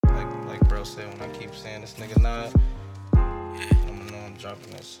bro said when I keep saying this nigga nod, I'ma know I'm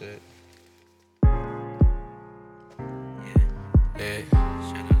dropping that shit. Yeah,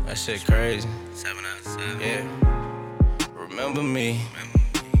 that shit crazy. 7 out of 7. Yeah, remember me.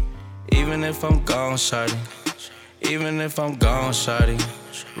 Even if I'm gone, shawty. Even if I'm gone, shawty.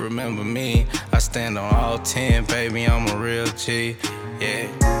 Remember me. I stand on all 10, baby. I'm a real G. Yeah.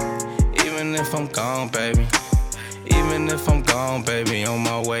 Even if I'm gone, baby. Even if I'm gone, baby. On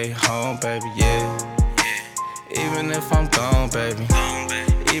my way home, baby. Yeah. Even if I'm gone, baby.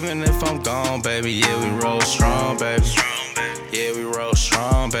 Even if I'm gone, baby. Yeah, we roll strong, baby. Yeah, we roll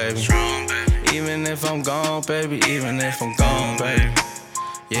strong, baby. Even if I'm gone, baby. Even if I'm gone, baby.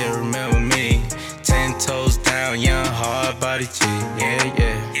 Yeah, remember me. 10 toes down, young, hard body G. Yeah,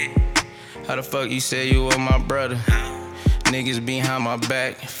 yeah. How the fuck you say you were my brother? Niggas behind my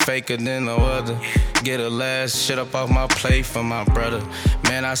back, faker than no other. Get a last shit up off my plate for my brother.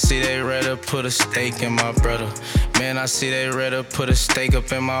 Man, I see they rather put a stake in my brother. Man, I see they rather put a stake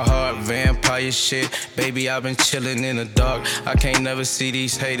up in my heart. Vampire shit, baby, I've been chillin' in the dark. I can't never see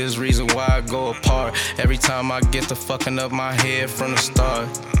these haters, reason why I go apart. Every time I get to fucking up my head from the start.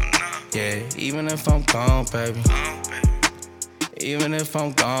 Yeah, even if I'm gone, baby. Even if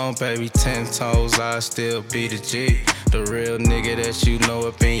I'm gone, baby, 10 toes, I still be the G. The real nigga that you know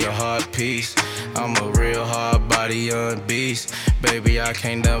up in your heart piece. I'm a real hard body young beast. Baby, I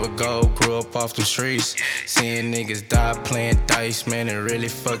can't never go, grew up off the streets. Seeing niggas die playing dice, man, it really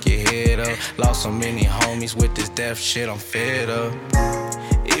fuck your head up. Lost so many homies with this death shit, I'm fed up.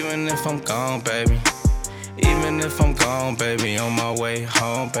 Even if I'm gone, baby. Even if I'm gone, baby, on my way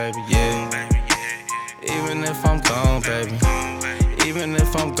home, baby, yeah. Even if I'm gone, baby. Even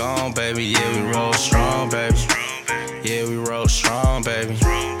if I'm gone, baby, yeah, we roll strong, baby. Yeah, we roll strong, baby.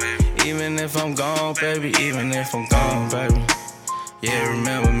 Even if I'm gone, baby, even if I'm gone, baby. Yeah,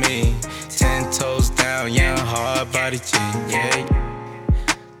 remember me. 10 toes down, young, hard body G, yeah.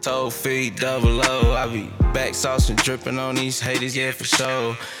 Toe feet, double O. I be back saucing, dripping on these haters, yeah, for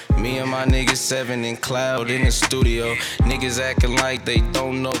sure. Me and my niggas 7 in cloud in the studio. Niggas acting like they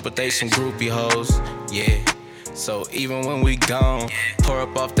don't know, but they some groupie hoes, yeah. So even when we gone, pour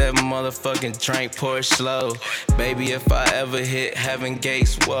up off that motherfucking drink, pour it slow. Baby, if I ever hit heaven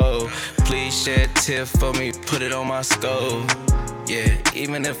gates, whoa, please shed a tear for me, put it on my skull. Yeah,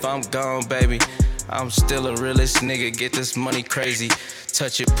 even if I'm gone, baby, I'm still a realest nigga, get this money crazy.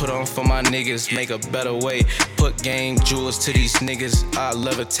 Touch it, put on for my niggas, make a better way. Put game jewels to these niggas, I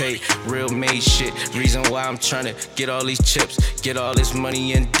levitate. Real made shit, reason why I'm tryna get all these chips, get all this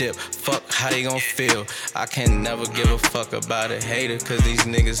money and dip. Fuck how they gon' feel. I can never give a fuck about a hater, cause these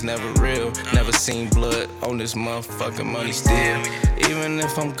niggas never real. Never seen blood on this motherfucking money still. Even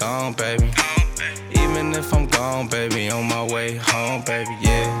if I'm gone, baby. Even if I'm gone, baby, on my way home, baby,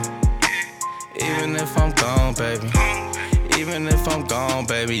 yeah. Even if I'm gone, baby. Even if I'm gone,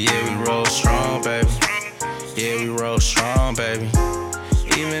 baby, yeah, we roll strong, baby. Yeah, we roll strong, baby.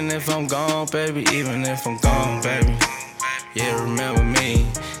 Even if I'm gone, baby, even if I'm gone, baby. Yeah, remember me.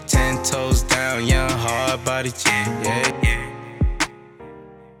 10 toes down, young, hard body G, yeah.